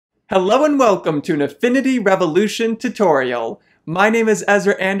Hello and welcome to an Affinity Revolution tutorial. My name is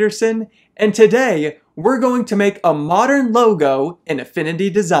Ezra Anderson, and today we're going to make a modern logo in Affinity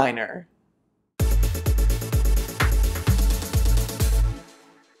Designer.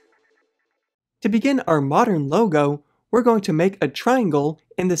 To begin our modern logo, we're going to make a triangle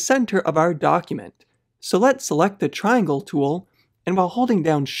in the center of our document. So let's select the triangle tool, and while holding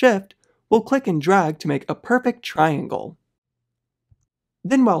down Shift, we'll click and drag to make a perfect triangle.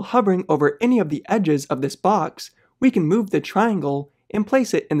 Then while hovering over any of the edges of this box, we can move the triangle and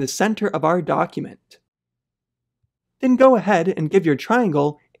place it in the center of our document. Then go ahead and give your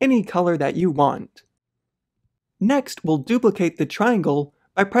triangle any color that you want. Next, we'll duplicate the triangle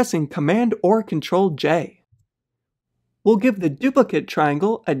by pressing Command or Control J. We'll give the duplicate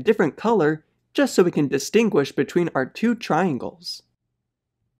triangle a different color just so we can distinguish between our two triangles.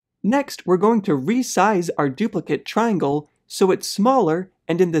 Next, we're going to resize our duplicate triangle so it's smaller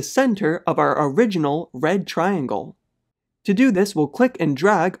and in the center of our original red triangle. To do this, we'll click and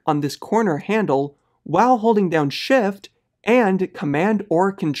drag on this corner handle while holding down Shift and Command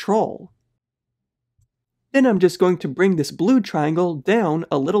or Control. Then I'm just going to bring this blue triangle down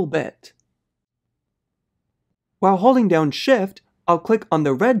a little bit. While holding down Shift, I'll click on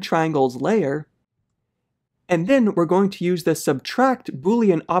the red triangle's layer, and then we're going to use the subtract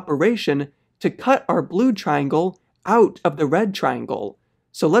Boolean operation to cut our blue triangle out of the red triangle.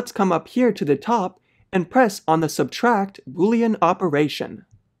 So let's come up here to the top and press on the subtract Boolean operation.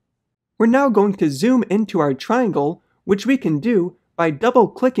 We're now going to zoom into our triangle, which we can do by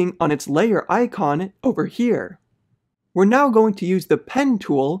double-clicking on its layer icon over here. We're now going to use the pen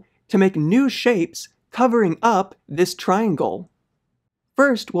tool to make new shapes covering up this triangle.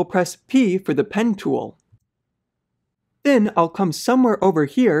 First, we'll press P for the pen tool. Then I'll come somewhere over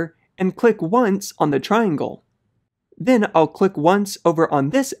here and click once on the triangle. Then I'll click once over on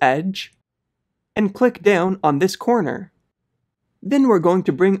this edge, and click down on this corner. Then we're going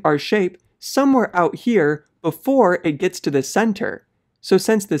to bring our shape somewhere out here before it gets to the center. So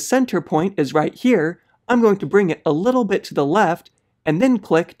since the center point is right here, I'm going to bring it a little bit to the left, and then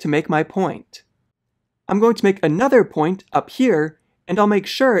click to make my point. I'm going to make another point up here, and I'll make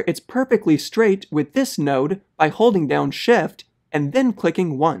sure it's perfectly straight with this node by holding down Shift, and then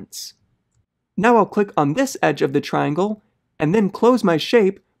clicking once. Now I'll click on this edge of the triangle, and then close my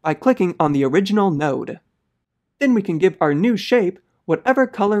shape by clicking on the original node. Then we can give our new shape whatever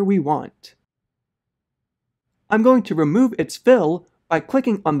color we want. I'm going to remove its fill by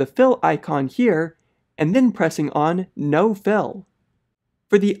clicking on the fill icon here, and then pressing on No Fill.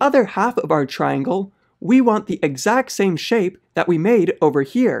 For the other half of our triangle, we want the exact same shape that we made over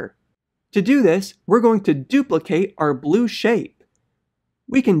here. To do this, we're going to duplicate our blue shape.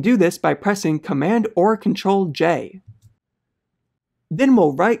 We can do this by pressing Command or Control J. Then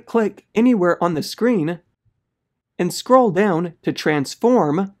we'll right-click anywhere on the screen and scroll down to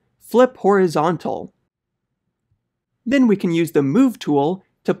Transform, Flip Horizontal. Then we can use the Move tool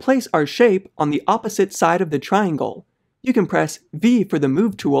to place our shape on the opposite side of the triangle. You can press V for the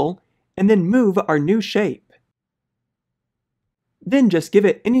Move tool and then move our new shape. Then just give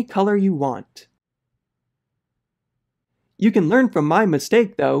it any color you want. You can learn from my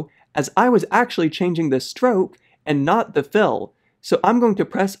mistake though, as I was actually changing the stroke and not the fill, so I'm going to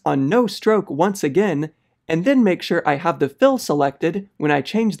press on No Stroke once again, and then make sure I have the fill selected when I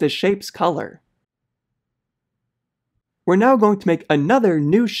change the shape's color. We're now going to make another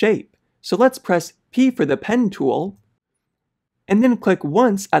new shape, so let's press P for the pen tool, and then click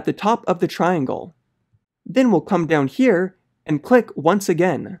once at the top of the triangle. Then we'll come down here and click once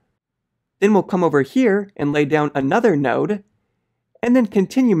again. Then we'll come over here and lay down another node, and then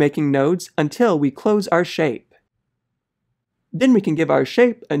continue making nodes until we close our shape. Then we can give our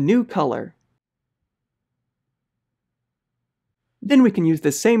shape a new color. Then we can use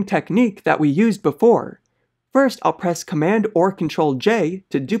the same technique that we used before. First, I'll press Command or Control J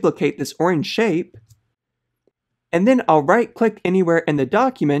to duplicate this orange shape, and then I'll right-click anywhere in the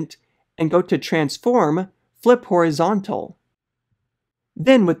document and go to Transform, Flip Horizontal.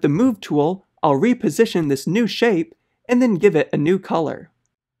 Then with the Move tool, I'll reposition this new shape and then give it a new color.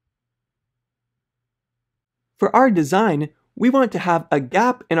 For our design, we want to have a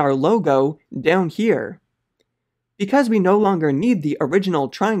gap in our logo down here. Because we no longer need the original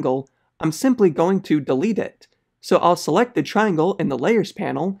triangle, I'm simply going to delete it. So I'll select the triangle in the Layers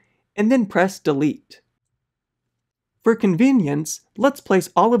panel and then press Delete. For convenience, let's place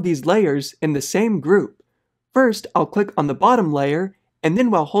all of these layers in the same group. First, I'll click on the bottom layer, and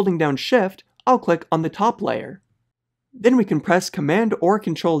then while holding down Shift, I'll click on the top layer. Then we can press Command or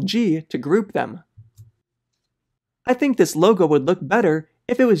Control G to group them. I think this logo would look better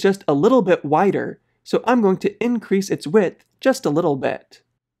if it was just a little bit wider, so I'm going to increase its width just a little bit.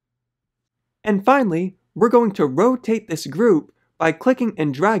 And finally, we're going to rotate this group by clicking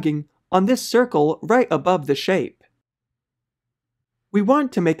and dragging on this circle right above the shape. We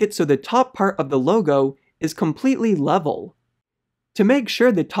want to make it so the top part of the logo is completely level. To make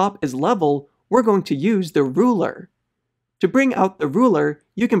sure the top is level, we're going to use the ruler. To bring out the ruler,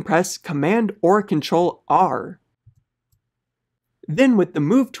 you can press Command or Control R. Then with the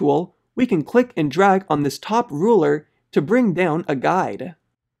Move tool, we can click and drag on this top ruler to bring down a guide.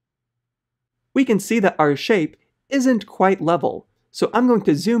 We can see that our shape isn't quite level, so I'm going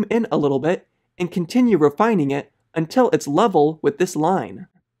to zoom in a little bit and continue refining it until it's level with this line.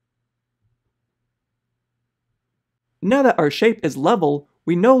 Now that our shape is level,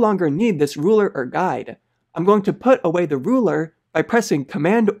 we no longer need this ruler or guide. I'm going to put away the ruler by pressing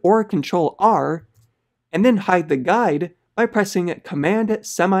Command or Control R, and then hide the guide by pressing Command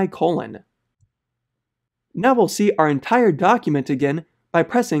semicolon. Now we'll see our entire document again by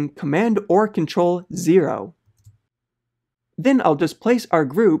pressing Command or Control 0. Then I'll just place our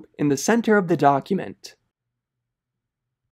group in the center of the document.